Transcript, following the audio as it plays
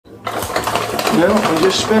No, we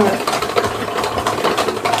just spin it.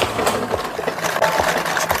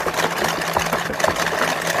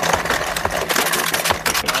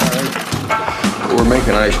 Alright. We're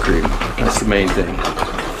making ice cream. That's the main thing.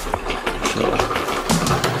 So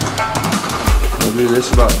we'll do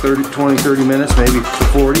this about 20, 30 minutes, maybe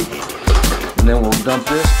 40. And then we'll dump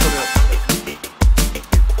this, put it.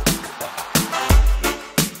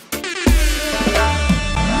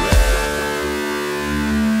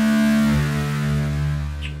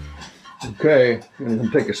 Okay, I'm going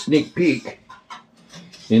to take a sneak peek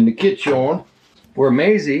in the kitchen where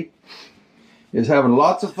Maizie is having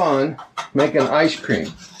lots of fun making ice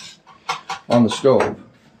cream on the stove.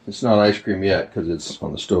 It's not ice cream yet because it's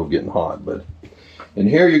on the stove getting hot, but and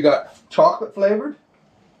here you got chocolate flavored.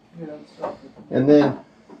 Yeah, and then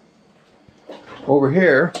over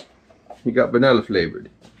here you got vanilla flavored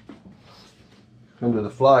under the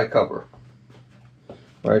fly cover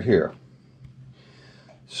right here.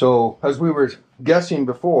 So, as we were guessing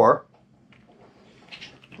before,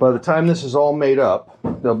 by the time this is all made up,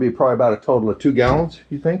 there'll be probably about a total of 2 gallons,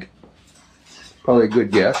 you think? Probably a good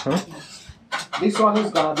guess, huh? This one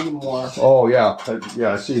is gonna be more. Oh, yeah.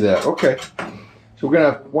 Yeah, I see that. Okay. So we're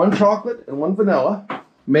gonna have 1 chocolate and 1 vanilla.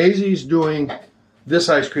 Maisie's doing this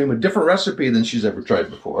ice cream, a different recipe than she's ever tried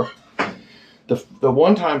before. The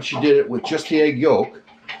one time she did it with just the egg yolk,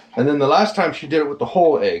 and then the last time she did it with the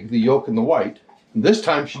whole egg, the yolk and the white. This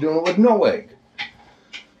time she's doing it with no egg,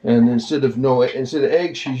 and instead of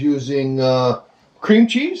egg, she's using cream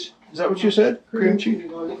cheese. Is that what you said? Cream cheese.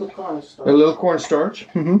 A little cornstarch. A little cornstarch.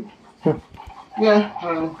 Yeah,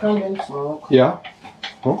 condensed milk. Yeah.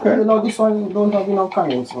 Okay. You know, this one don't have enough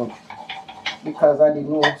condensed milk because I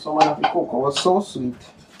didn't know some of the cocoa was so sweet,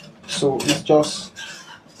 so it's just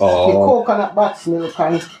the coconut bat's milk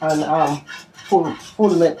and full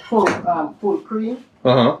cream.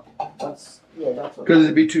 That's. Yeah, that's what. Because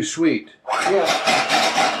it'd be too sweet. Yeah.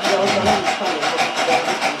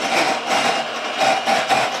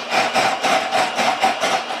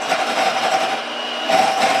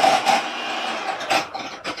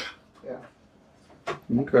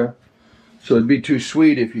 Okay. So it'd be too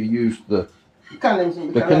sweet if you used the condensed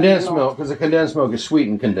milk, because the condensed milk is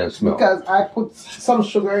sweetened condensed milk. Because I put some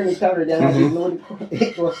sugar in it already and I didn't know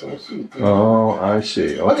it was so sweet. Oh, I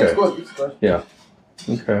see. Okay. But it's good, it's good. Yeah.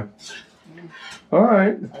 Okay. All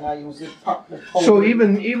right. And I use it. So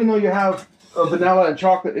even though you have vanilla and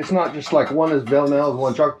chocolate, it's not just like one is vanilla and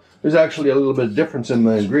one chocolate. There's actually a little bit of difference in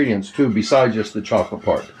the ingredients too, besides just the chocolate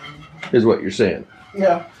part, is what you're saying.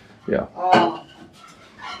 Yeah. Yeah.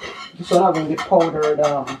 So having the powdered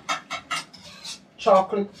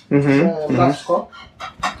chocolate, Blasco,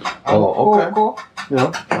 cocoa,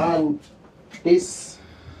 yeah, and this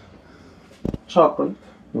chocolate.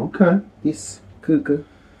 Okay. This cocoa.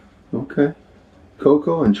 Okay.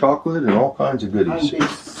 Cocoa and chocolate and all kinds of goodies. And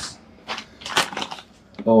this.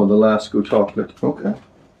 Oh, the Lasco chocolate. Okay.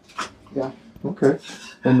 Yeah. Okay.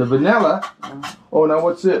 And the vanilla. Oh, now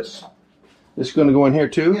what's this? This is going to go in here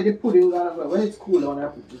too? Yeah, the pudding. When it's cool, I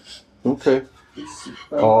put this. Okay.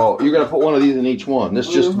 Oh, you're going to put one of these in each one. This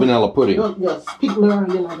is just vanilla pudding. Yes, thickener,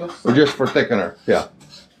 just. Or just for thickener. Yeah.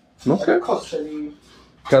 Okay. Custody.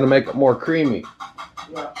 Kind of make it more creamy.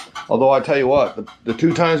 Yeah. Although I tell you what, the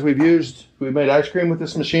 2 times we made ice cream with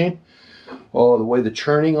this machine, oh, the way the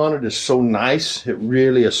churning on it is so nice. It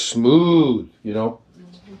really is smooth, you know.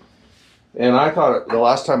 And I thought, the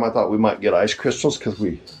last time I thought we might get ice crystals because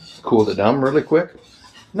we cooled it down really quick.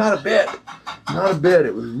 Not a bit. Not a bit.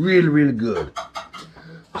 It was really, really good.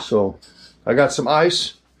 So I got some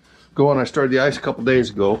ice going. I started the ice a couple days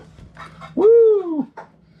ago. Woo!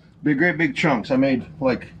 Great big chunks. I made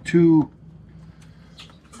like 2.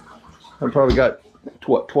 I probably got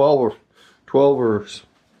what 12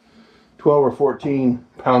 or 14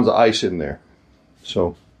 pounds of ice in there.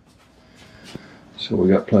 So we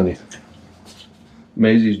got plenty.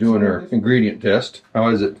 Maisie's doing her ingredient test. How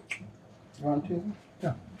is it? You want to?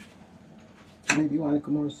 Yeah. Maybe you want to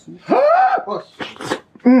come more sweet? You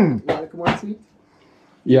want to come more sweet?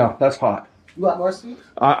 Yeah, that's hot. You want more sweet?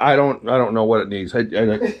 I don't know what it needs. I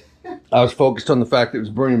was focused on the fact that it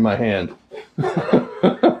was burning my hand.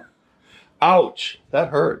 Ouch! That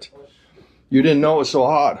hurt. You didn't know it was so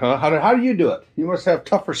hot, huh? How do you do it? You must have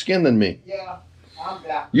tougher skin than me. Yeah, I'm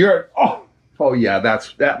black. Oh yeah,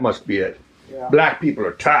 that must be it. Yeah. Black people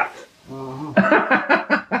are tough.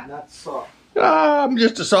 Not soft. I'm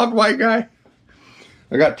just a soft white guy.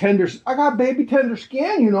 I got baby tender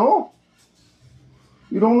skin, you know.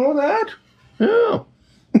 You don't know that? Yeah.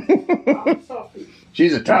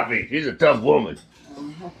 She's a toughie. She's a tough woman.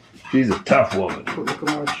 She's a tough woman. Put a little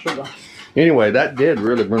more sugar. Anyway, that did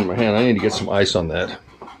really burn my hand. I need to get some ice on that.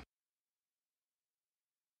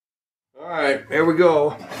 All right, here we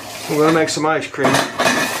go. We're gonna make some ice cream. Be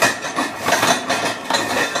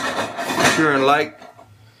sure and like,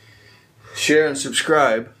 share, and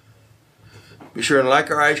subscribe. Be sure and like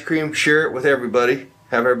our ice cream, share it with everybody.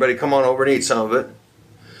 Have everybody come on over and eat some of it.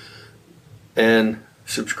 And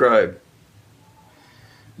subscribe.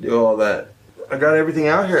 Do all that. I got everything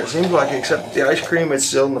out here, it seems like, except the ice cream. It's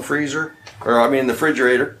still in the freezer, or I mean the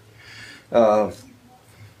refrigerator,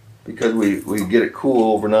 because we get it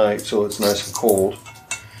cool overnight, so it's nice and cold.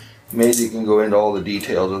 Maisie can go into all the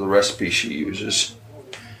details of the recipe she uses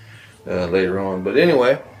later on. But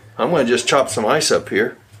anyway, I'm going to just chop some ice up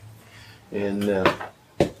here and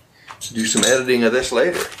do some editing of this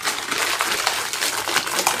later.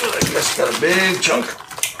 I guess got a big chunk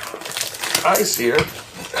of ice here.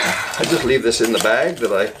 I just leave this in the bag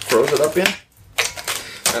that I froze it up in.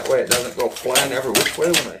 That way it doesn't go flying every which way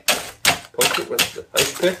when I poke it with the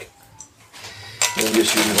ice pick. And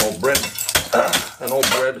just use an old bread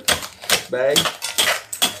bag.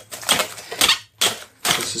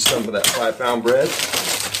 This is some of that 5-pound bread.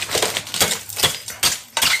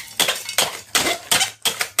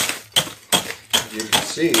 As you can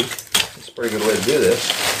see, it's a pretty good way to do this.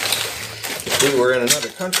 If we were in another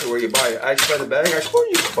country where you buy ice by the bag, I suppose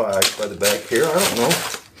you could buy ice by the bag here. I don't know.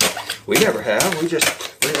 We never have. We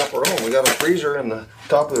just bring up our own. We got a freezer in the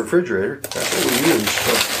top of the refrigerator. That's what we use.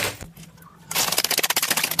 So.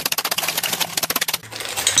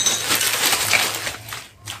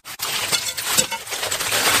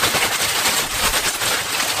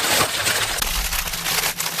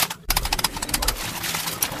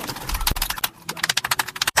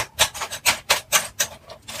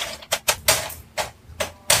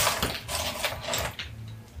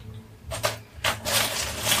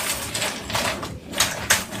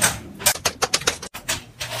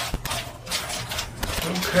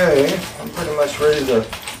 Okay, I'm pretty much ready to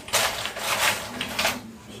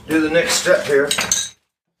do the next step here.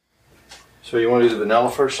 So you want to do the vanilla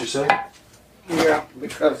first, you say? Yeah,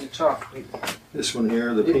 because the chocolate. This one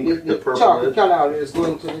here, the pink, the purple. Chocolate calorie is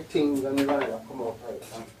going to the things and the vanilla come out right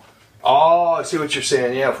now. Oh, I see what you're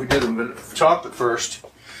saying. Yeah, if we do the chocolate first,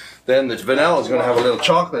 then the vanilla is going to have a little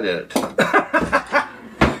chocolate in it.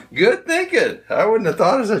 Good thinking. I wouldn't have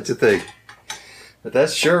thought of such a thing. But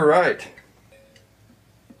that's sure right.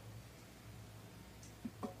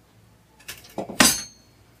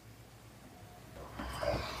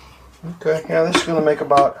 Okay, yeah, this is going to make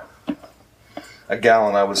about a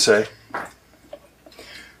gallon, I would say.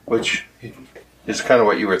 Which is kind of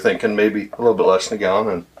what you were thinking, maybe a little bit less than a gallon.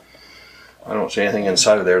 And I don't see anything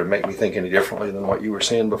inside of there to make me think any differently than what you were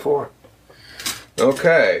saying before.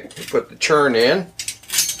 Okay, we put the churn in.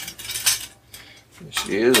 This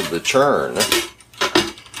is the churn.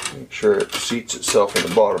 Make sure it seats itself in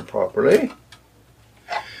the bottom properly.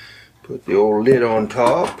 Put the old lid on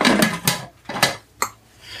top.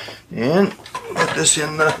 And put this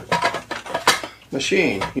in the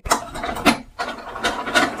machine.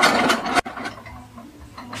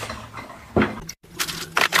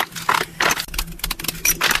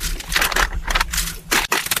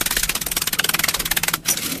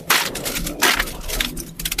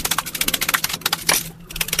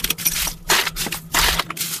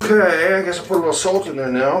 Okay, I guess I'll put a little salt in there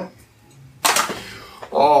now.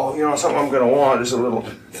 Oh, you know, something I'm going to want is a little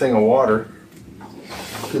thing of water.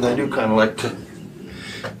 Because I do kind of like to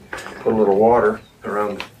put a little water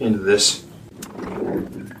around into this.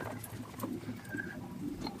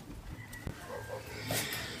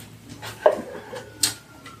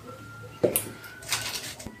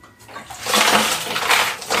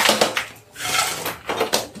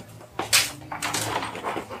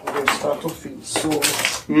 I start to feel so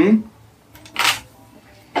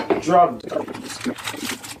drugged.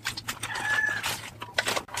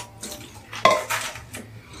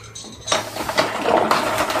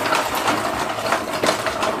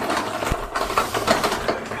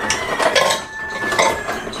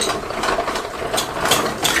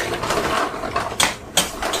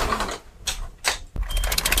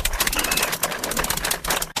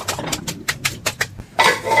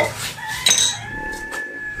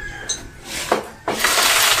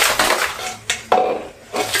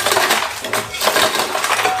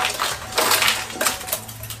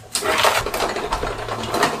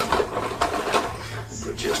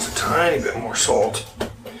 Tiny bit more salt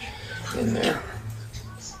in there.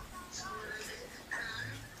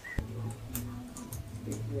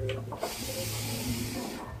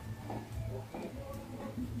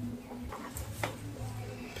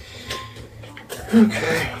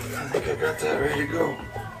 Okay, I think I got that ready to go.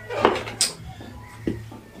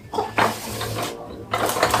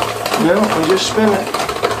 No, we just spin it.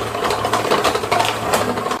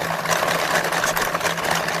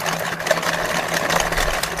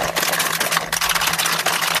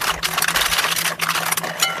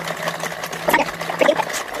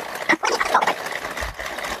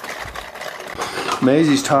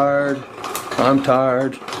 Maisie's tired, I'm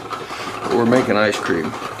tired, but we're making ice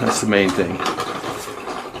cream. That's the main thing.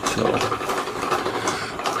 So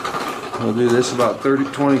we'll do this about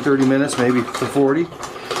 20-30 minutes, maybe to 40.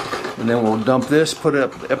 And then we'll dump this, put it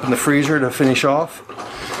up in the freezer to finish off.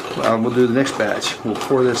 We'll do the next batch. We'll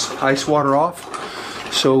pour this ice water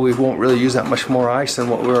off so we won't really use that much more ice than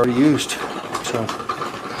what we already used. So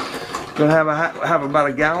we're gonna have about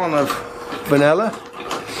a gallon of vanilla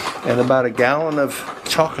and about a gallon of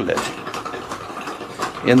chocolate,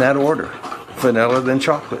 in that order: vanilla, then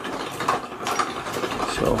chocolate.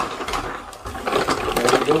 So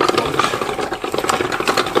there we go, folks.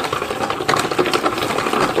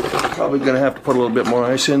 Probably gonna have to put a little bit more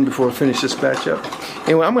ice in before I finish this batch up.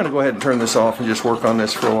 Anyway, I'm gonna go ahead and turn this off and just work on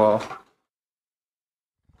this for a while.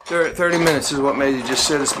 30 minutes is what Maisie just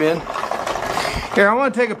said it's been. Here, I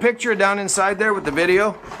want to take a picture down inside there with the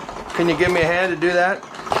video. Can you give me a hand to do that?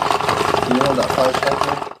 You know that 5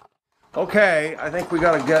 seconds? Okay, I think we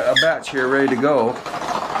got a batch here ready to go.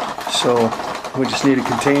 So we just need a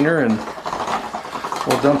container and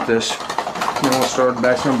we'll dump this. And then we'll start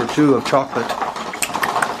batch number 2 of chocolate.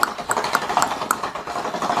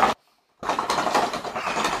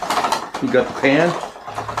 You got the pan?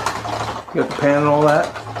 You got the pan and all that?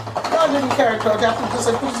 No, I didn't carry it out. I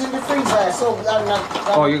put it in the freezer. So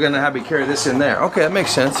oh, you're gonna have me carry this in there. Okay, that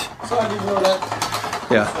makes sense. So I didn't know that.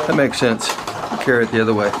 Yeah, that makes sense. Carry it the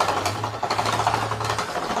other way.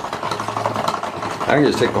 I can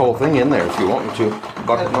just take the whole thing in there if you want me to.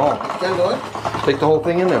 Bucket and all. Can do it? Take the whole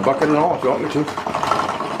thing in there, bucket and all, if you want me to.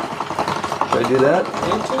 Should I do that?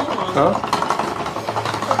 Huh?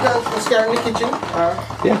 Let's carry in the kitchen.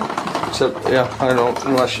 Yeah. So, yeah, I don't know,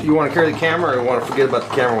 unless you want to carry the camera or you want to forget about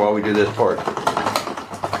the camera while we do this part.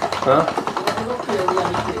 Huh?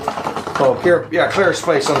 Oh, clear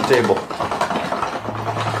space on the table.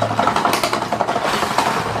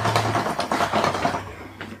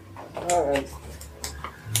 Alright.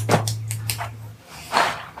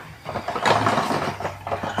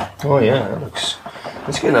 Oh yeah,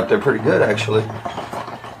 it's getting up there pretty good actually.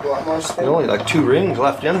 There's only like 2 rings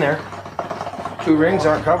left in there. 2 rings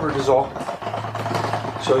aren't covered is all.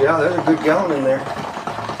 So yeah, there's a good gallon in there.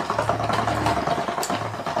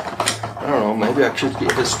 I don't know, maybe I should,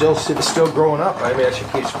 if it's still growing up, maybe I should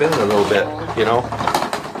keep spinning a little bit, you know?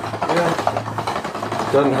 Yeah.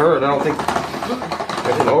 Doesn't hurt, I don't think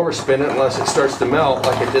I can overspin it unless it starts to melt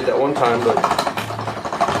like I did that one time, but.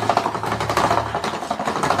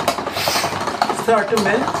 Start to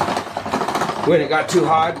melt? When it got too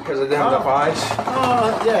hot because I didn't have enough ice.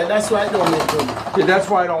 Oh, yeah, that's why I don't make them. Yeah, that's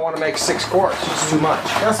why I don't want to make 6 quarts. It's too much.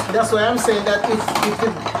 That's why I'm saying that if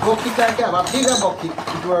the bucket I have a bigger bucket,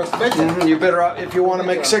 it works better. You better, if you want to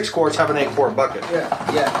make 6 quarts, have an 8-quart bucket. Yeah.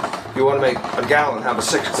 If you want to make a gallon, have a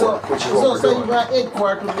 6-quart, which is what we're doing. So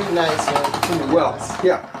 8-quart would be nice. Well,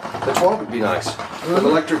 yeah, the 12 would be nice. With an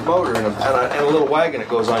electric motor and a little wagon that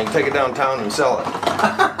goes on. You can take it downtown and sell it.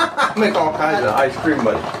 Make all kinds of ice cream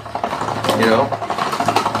money. You know?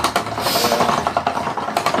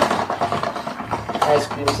 Ice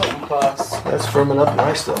cream, something fast. That's firming up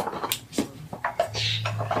nice though.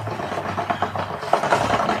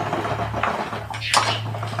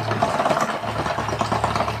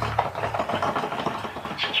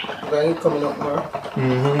 Coming up more.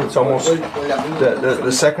 It's almost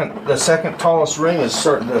the second tallest ring is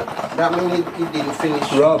starting to. That means it didn't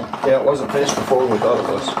finish. Rub. Yeah, it wasn't finished before we thought it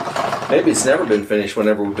was. Maybe it's never been finished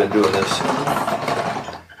whenever we've been doing this.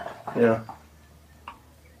 Yeah.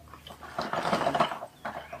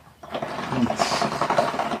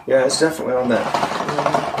 Yeah, it's definitely on that.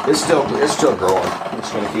 It's still growing.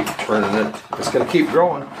 It's gonna keep turning it. It's gonna keep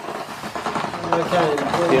growing.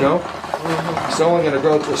 You know? It's only going to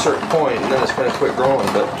grow to a certain point and then it's going to quit growing,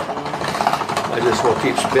 but I just will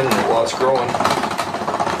keep spinning it while it's growing.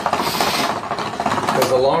 Because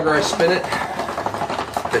the longer I spin it,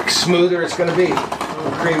 the smoother it's going to be,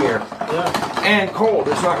 the creamier. Yeah. And cold.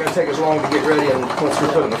 It's not going to take as long to get ready and once we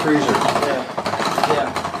put it in the freezer. Yeah.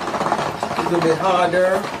 A little bit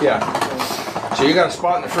harder. Yeah. So you got a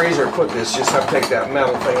spot in the freezer to put this, just have to take that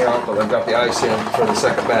metal thing out, but I've got the ice in for the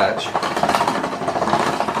second batch.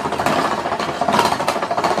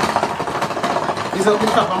 So the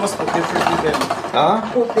top, I must put the fruit again. Huh?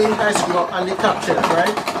 Put the ice cream on the top shelf,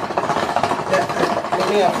 right?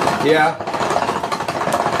 Yeah.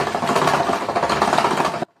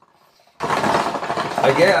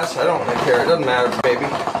 I guess. I don't really care. It doesn't matter, baby.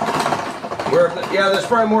 Yeah, there's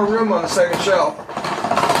probably more room on the second shelf.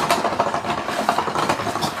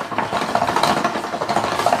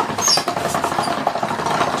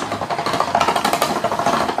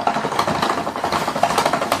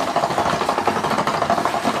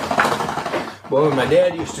 Well, when my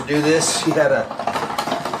dad used to do this, he had a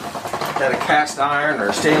cast iron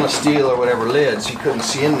or stainless steel or whatever lids. You couldn't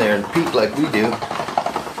see in there and peek like we do.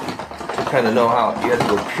 To kind of know how you had to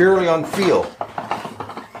go purely on feel.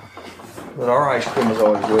 But our ice cream is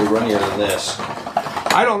always way runnier than this.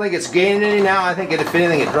 I don't think it's gaining any now. I think if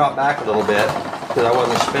anything, it dropped back a little bit because I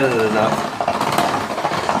wasn't spinning it enough.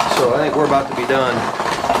 So I think we're about to be done.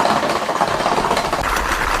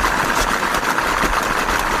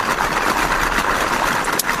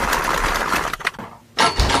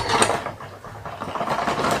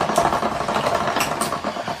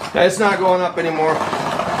 It's not going up anymore.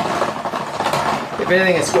 If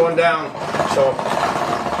anything, it's going down. So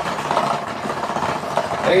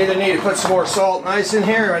I either need to put some more salt and ice in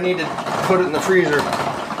here or I need to put it in the freezer,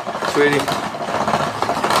 sweetie.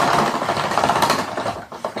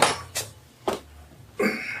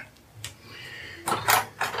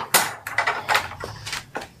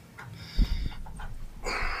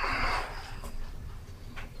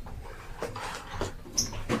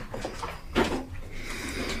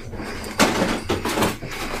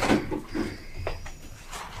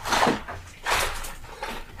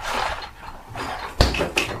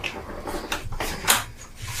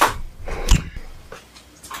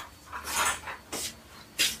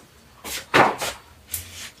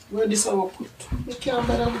 Where this I will put? You can't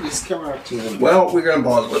bother with this camera thing. Well, we're gonna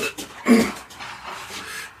bother with it.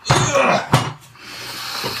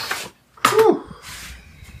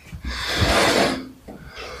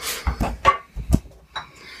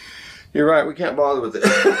 You're right, we can't bother with it.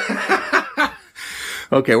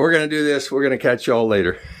 Okay, we're gonna do this. We're gonna catch y'all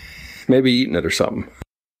later. Maybe eating it or something.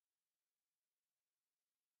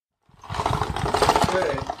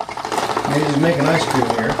 Okay. Maisie's making ice cream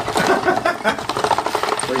here.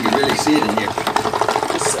 So you can really see it in here.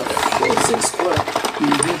 It's a 4-6 square.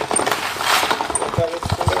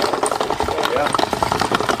 Yeah.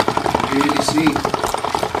 You can really see.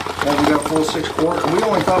 Now we got a full 6-quart. And we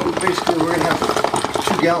only thought we basically were going to have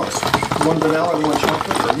 2 gallons. One vanilla and one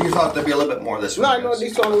chocolate. Or you thought there'd be a little bit more this one? No, I know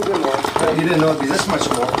this one will be more. You didn't know it'd be this much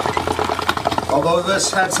more. Although this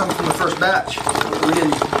had some from the first batch. We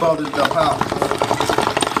didn't bother to dump out.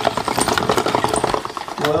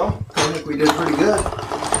 Well, I think we did pretty good.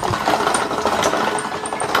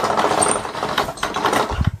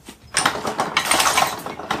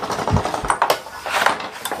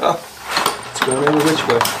 Oh, it's going over which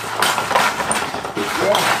way?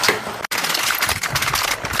 Yeah.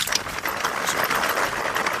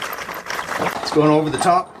 It's going over the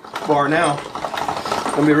top bar now.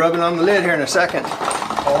 Gonna be rubbing on the lid here in a second.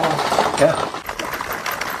 Oh, yeah.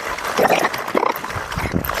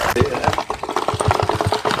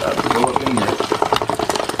 Go up in there.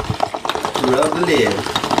 Rub the lid.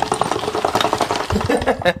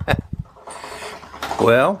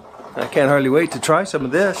 Well, I can't hardly wait to try some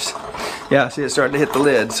of this. Yeah, see it's starting to hit the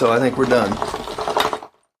lid, so I think we're done.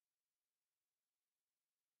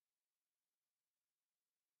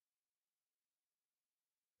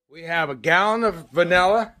 We have a gallon of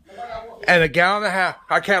vanilla and a gallon and a half.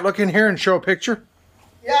 I can't look in here and show a picture?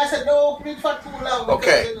 Yeah, I said no open it for too long.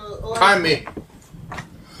 Okay, time me.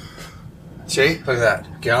 See, look at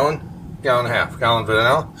that. Gallon, gallon and a half. Gallon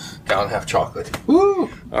vanilla, gallon and a half chocolate. Woo!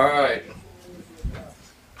 All right.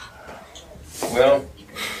 Well,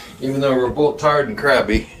 even though we're both tired and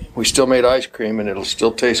crabby, we still made ice cream and it'll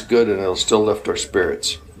still taste good and it'll still lift our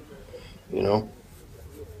spirits. You know?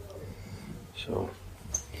 So.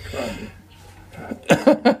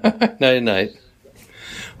 Night night.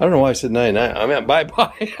 I don't know why I said night night. I meant bye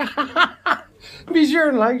bye. Be sure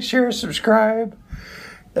and like, share, subscribe.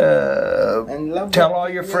 And tell all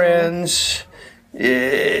your friends.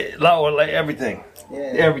 Everything. Yeah.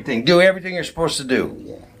 Everything. Do everything you're supposed to do.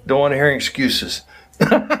 Yeah. Don't want to hear excuses.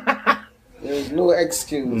 There's no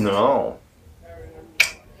excuse. No.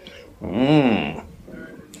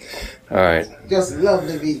 All right. Just love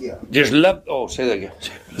the video. Just love. Oh, say that again.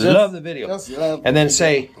 Love the video. Just love. And then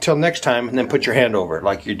say till next time, and then put your hand over it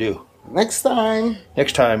like you do. Next time.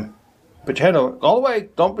 Next time, put your hand over it all the way.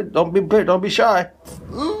 Don't be shy.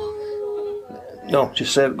 No,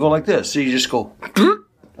 just say go like this. So you just go and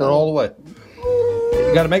all the way.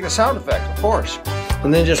 You got to make a sound effect, of course,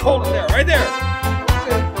 and then just hold it there, right there.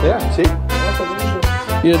 Okay. Yeah. See?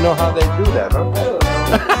 You didn't know how they do that, huh?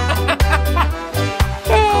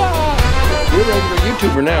 You're a regular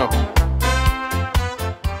YouTuber now.